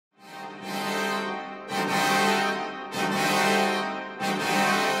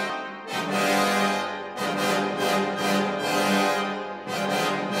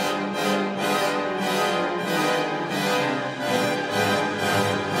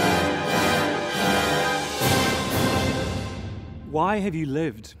Why have you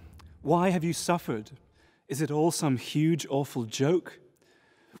lived? Why have you suffered? Is it all some huge, awful joke?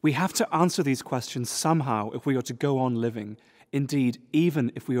 We have to answer these questions somehow if we are to go on living, indeed,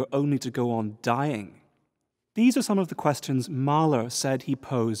 even if we are only to go on dying. These are some of the questions Mahler said he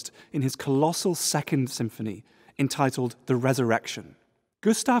posed in his colossal Second Symphony, entitled The Resurrection.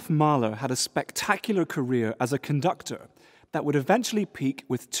 Gustav Mahler had a spectacular career as a conductor that would eventually peak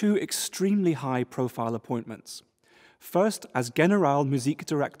with two extremely high-profile appointments. First as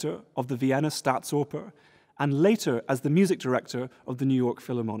Generalmusikdirektor of the Vienna Staatsoper, and later as the music director of the New York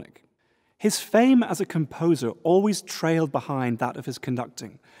Philharmonic. His fame as a composer always trailed behind that of his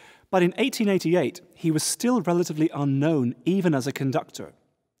conducting, but in 1888 he was still relatively unknown even as a conductor,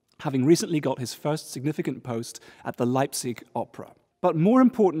 having recently got his first significant post at the Leipzig Opera. But more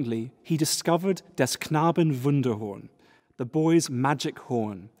importantly, he discovered Des Knaben Wunderhorn, the boy's magic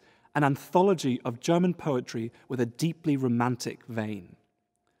horn, an anthology of German poetry with a deeply romantic vein.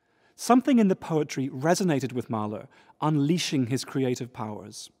 Something in the poetry resonated with Mahler, unleashing his creative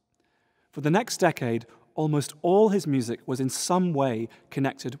powers. For the next decade, almost all his music was in some way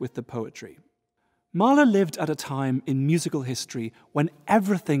connected with the poetry. Mahler lived at a time in musical history when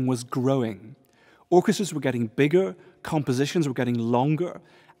everything was growing. Orchestras were getting bigger, compositions were getting longer,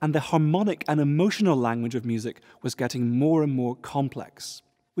 and the harmonic and emotional language of music was getting more and more complex.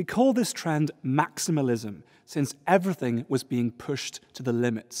 We call this trend maximalism, since everything was being pushed to the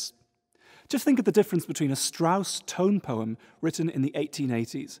limits. Just think of the difference between a Strauss tone poem written in the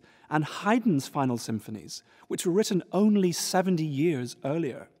 1880s and Haydn's final symphonies, which were written only 70 years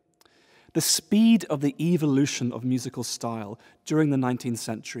earlier. The speed of the evolution of musical style during the 19th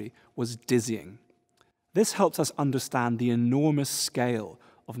century was dizzying. This helps us understand the enormous scale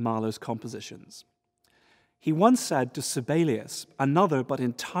of Mahler's compositions. He once said to Sibelius, another but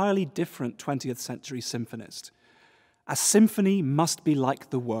entirely different 20th century symphonist, "A symphony must be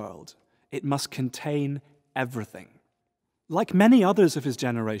like the world. It must contain everything." Like many others of his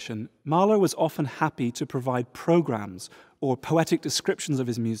generation, Mahler was often happy to provide programs or poetic descriptions of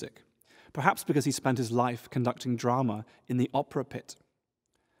his music, perhaps because he spent his life conducting drama in the opera pit.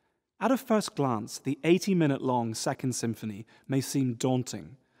 At a first glance, the 80-minute-long Second Symphony may seem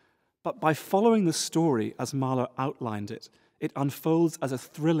daunting, but by following the story as Mahler outlined it, it unfolds as a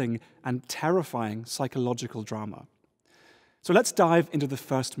thrilling and terrifying psychological drama. So let's dive into the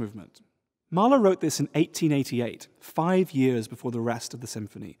first movement. Mahler wrote this in 1888, 5 years before the rest of the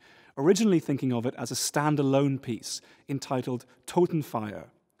symphony, originally thinking of it as a standalone piece entitled Totenfeier,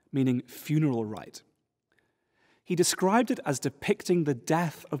 meaning funeral rite. He described it as depicting the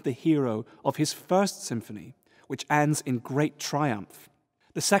death of the hero of his first symphony, which ends in great triumph.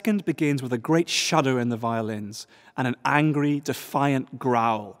 The second begins with a great shudder in the violins and an angry, defiant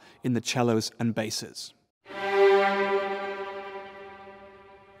growl in the cellos and basses.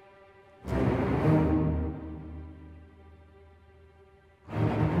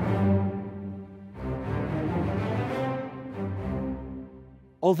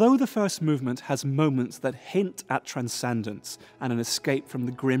 Although the first movement has moments that hint at transcendence and an escape from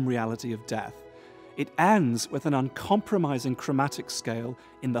the grim reality of death, it ends with an uncompromising chromatic scale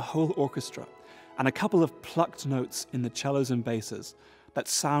in the whole orchestra and a couple of plucked notes in the cellos and basses that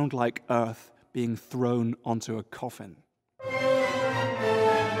sound like earth being thrown onto a coffin.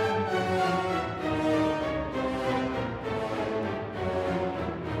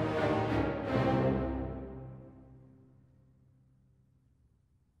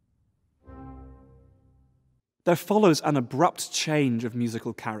 There follows an abrupt change of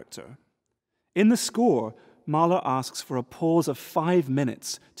musical character. In the score, Mahler asks for a pause of 5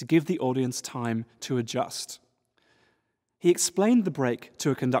 minutes to give the audience time to adjust. He explained the break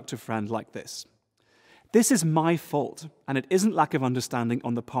to a conductor friend like this: "This is my fault, and it isn't lack of understanding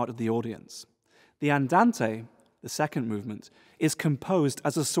on the part of the audience. The andante, the second movement, is composed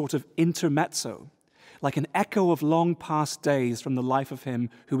as a sort of intermezzo, like an echo of long past days from the life of him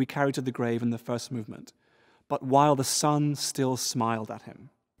who we carried to the grave in the first movement, but while the sun still smiled at him."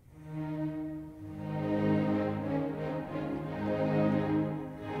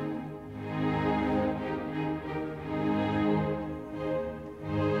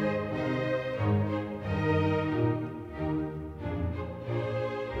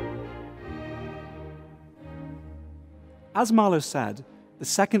 As Mahler said, the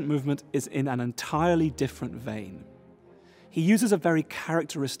second movement is in an entirely different vein. He uses a very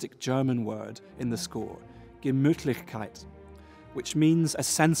characteristic German word in the score, Gemütlichkeit, which means a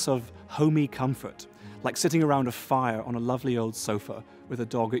sense of homey comfort, like sitting around a fire on a lovely old sofa with a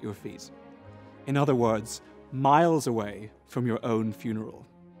dog at your feet. In other words, miles away from your own funeral.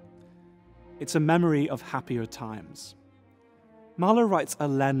 It's a memory of happier times. Mahler writes a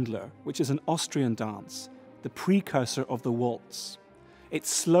Ländler, which is an Austrian dance, the precursor of the waltz. It's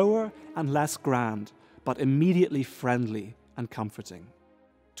slower and less grand, but immediately friendly and comforting.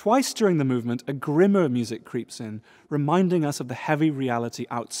 Twice during the movement, a grimmer music creeps in, reminding us of the heavy reality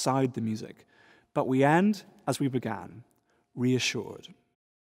outside the music. But we end as we began, reassured.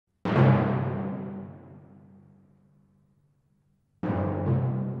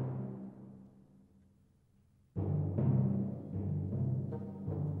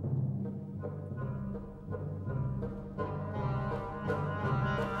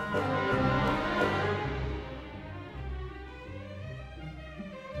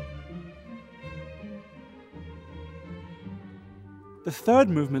 The third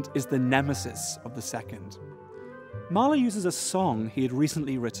movement is the nemesis of the second. Mahler uses a song he had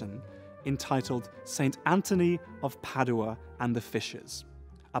recently written entitled St. Anthony of Padua and the Fishes,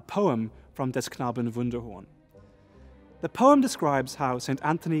 a poem from Des Knaben Wunderhorn. The poem describes how St.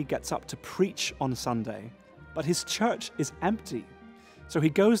 Anthony gets up to preach on Sunday, but his church is empty, so he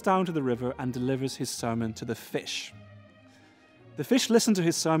goes down to the river and delivers his sermon to the fish. The fish listen to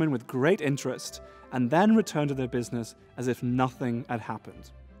his sermon with great interest and then return to their business as if nothing had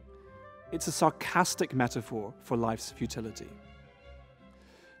happened. It's a sarcastic metaphor for life's futility.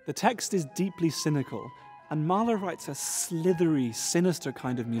 The text is deeply cynical, and Mahler writes a slithery, sinister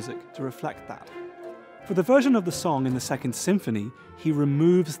kind of music to reflect that. For the version of the song in the Second Symphony, he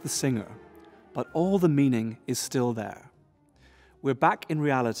removes the singer, but all the meaning is still there. We're back in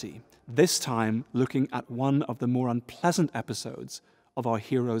reality, this time looking at one of the more unpleasant episodes of our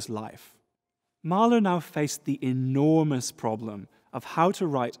hero's life. Mahler now faced the enormous problem of how to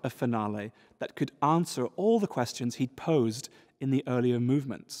write a finale that could answer all the questions he'd posed in the earlier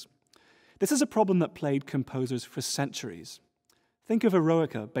movements. This is a problem that plagued composers for centuries. Think of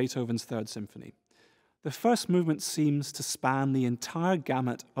Eroica, Beethoven's Third Symphony. The first movement seems to span the entire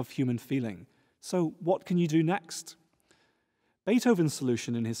gamut of human feeling. So what can you do next? Beethoven's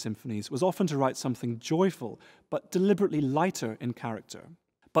solution in his symphonies was often to write something joyful, but deliberately lighter in character.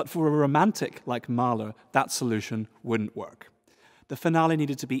 But for a romantic like Mahler, that solution wouldn't work. The finale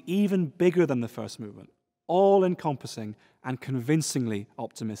needed to be even bigger than the first movement, all-encompassing and convincingly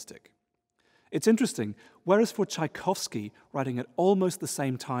optimistic. It's interesting, whereas for Tchaikovsky, writing at almost the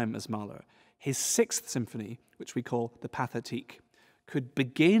same time as Mahler, his Sixth Symphony, which we call the Pathétique, could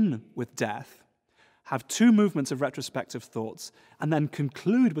begin with death, have two movements of retrospective thoughts, and then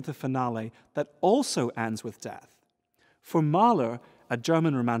conclude with a finale that also ends with death. For Mahler, a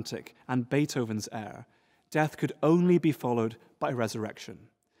German romantic, and Beethoven's heir, death could only be followed by resurrection.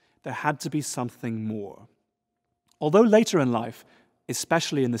 There had to be something more. Although later in life,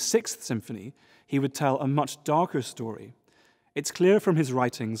 especially in the Sixth Symphony, he would tell a much darker story, it's clear from his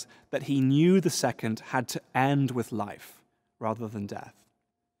writings that he knew the second had to end with life rather than death.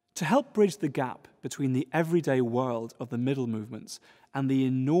 To help bridge the gap between the everyday world of the middle movements and the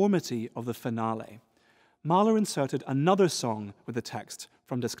enormity of the finale, Mahler inserted another song with a text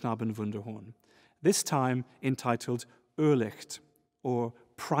from Des Knaben Wunderhorn, this time entitled Irrlicht, or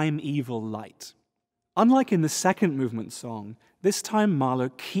Primeval Light. Unlike in the second movement song, this time Mahler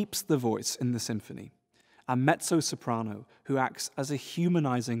keeps the voice in the symphony, a mezzo-soprano who acts as a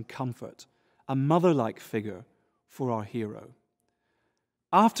humanizing comfort, a mother-like figure for our hero.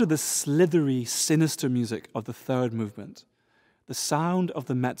 After the slithery, sinister music of the third movement, the sound of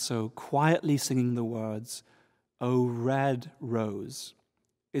the mezzo quietly singing the words, "O red rose,"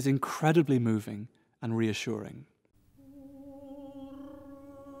 is incredibly moving and reassuring.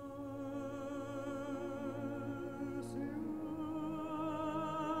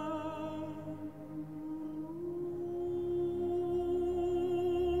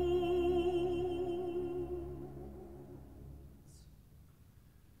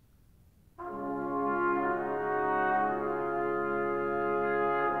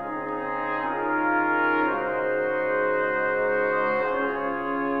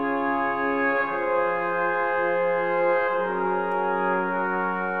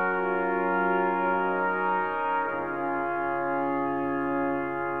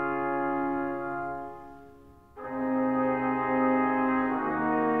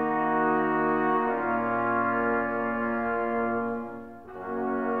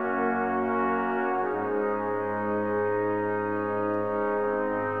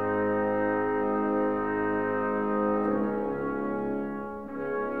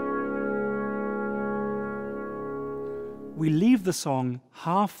 We leave the song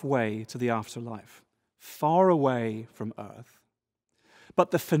halfway to the afterlife, far away from Earth.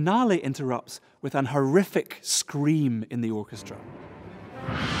 But the finale interrupts with an horrific scream in the orchestra.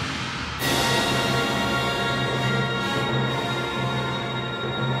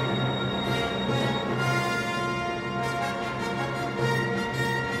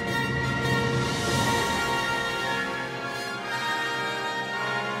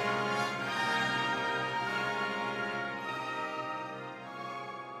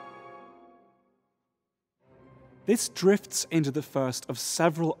 This drifts into the first of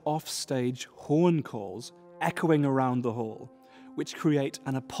several off-stage horn calls echoing around the hall, which create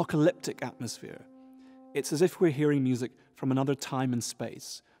an apocalyptic atmosphere. It's as if we're hearing music from another time and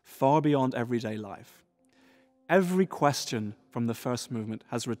space, far beyond everyday life. Every question from the first movement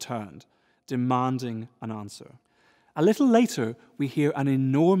has returned, demanding an answer. A little later, we hear an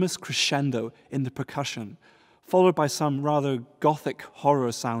enormous crescendo in the percussion, followed by some rather gothic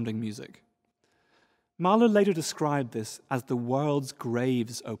horror-sounding music. Mahler later described this as the world's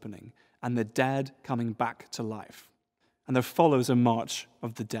graves opening and the dead coming back to life. And there follows a march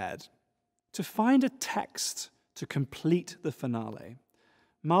of the dead. To find a text to complete the finale,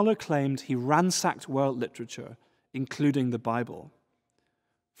 Mahler claimed he ransacked world literature, including the Bible.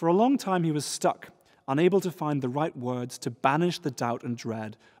 For a long time he was stuck, unable to find the right words to banish the doubt and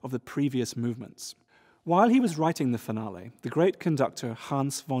dread of the previous movements. While he was writing the finale, the great conductor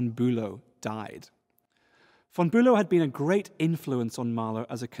Hans von Bülow died. Von Bülow had been a great influence on Mahler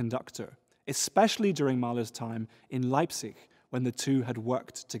as a conductor, especially during Mahler's time in Leipzig, when the two had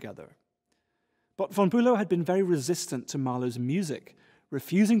worked together. But von Bülow had been very resistant to Mahler's music,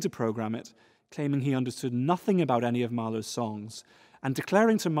 refusing to program it, claiming he understood nothing about any of Mahler's songs, and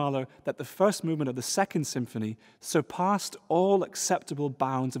declaring to Mahler that the first movement of the Second Symphony surpassed all acceptable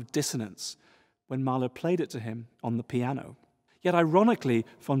bounds of dissonance when Mahler played it to him on the piano. Yet ironically,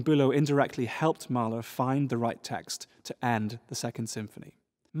 von Bülow indirectly helped Mahler find the right text to end the Second Symphony.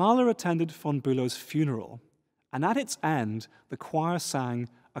 Mahler attended von Bülow's funeral, and at its end, the choir sang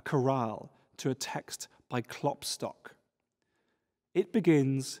a chorale to a text by Klopstock. It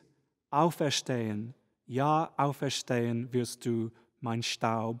begins, Auferstehen, ja, auferstehen wirst du, mein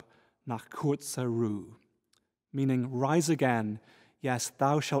Staub, nach kurzer Ruhe, meaning, rise again, yes,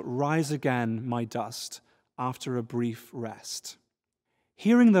 thou shalt rise again, my dust, after a brief rest.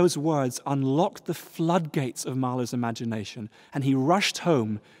 Hearing those words unlocked the floodgates of Mahler's imagination, and he rushed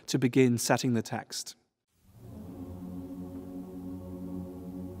home to begin setting the text.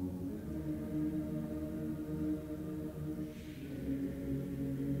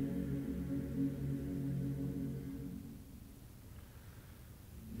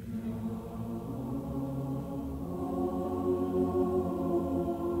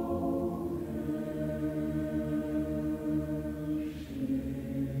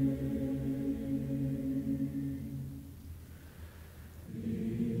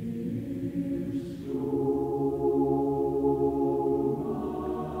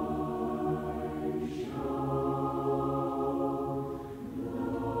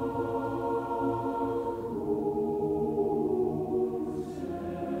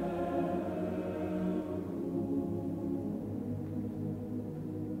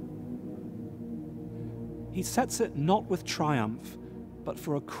 He sets it not with triumph, but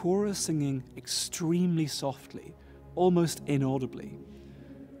for a chorus singing extremely softly, almost inaudibly.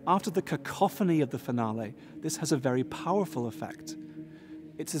 After the cacophony of the finale, this has a very powerful effect.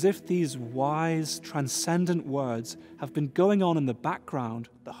 It's as if these wise, transcendent words have been going on in the background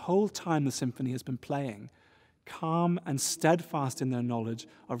the whole time the symphony has been playing, calm and steadfast in their knowledge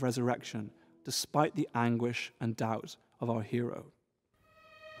of resurrection, despite the anguish and doubt of our hero.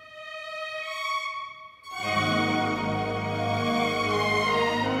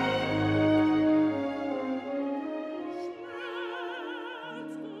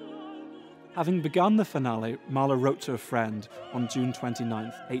 Having begun the finale, Mahler wrote to a friend on June 29,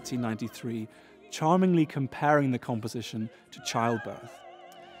 1893, charmingly comparing the composition to childbirth.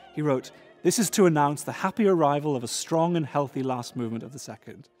 He wrote, "This is to announce the happy arrival of a strong and healthy last movement of the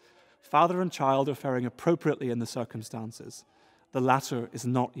second. Father and child are faring appropriately in the circumstances. The latter is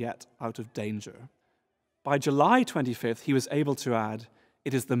not yet out of danger." By July 25th, he was able to add,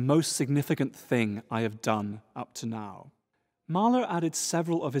 "It is the most significant thing I have done up to now." Mahler added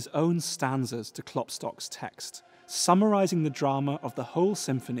several of his own stanzas to Klopstock's text, summarizing the drama of the whole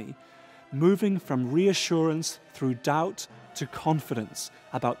symphony, moving from reassurance through doubt to confidence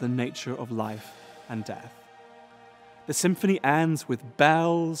about the nature of life and death. The symphony ends with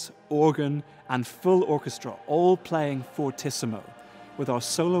bells, organ, and full orchestra all playing fortissimo, with our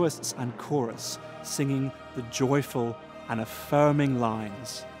soloists and chorus singing the joyful and affirming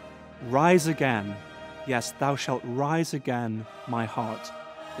lines, "Rise again, yes, thou shalt rise again, my heart,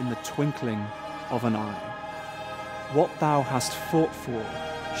 in the twinkling of an eye. What thou hast fought for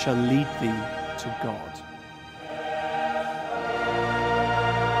shall lead thee to God."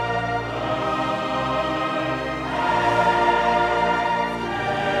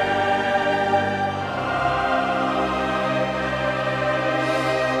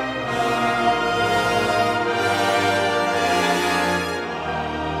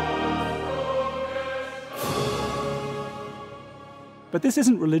 But this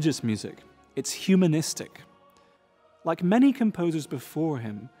isn't religious music, it's humanistic. Like many composers before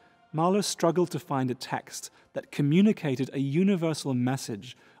him, Mahler struggled to find a text that communicated a universal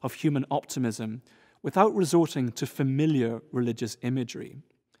message of human optimism without resorting to familiar religious imagery.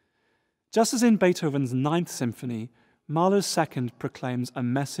 Just as in Beethoven's Ninth Symphony, Mahler's Second proclaims a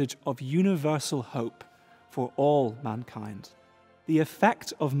message of universal hope for all mankind. The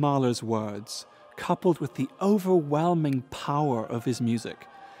effect of Mahler's words, coupled with the overwhelming power of his music,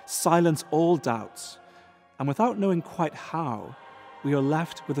 silence all doubts, and without knowing quite how, we are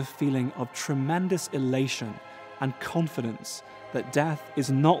left with a feeling of tremendous elation and confidence that death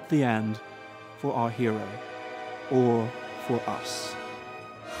is not the end for our hero or for us.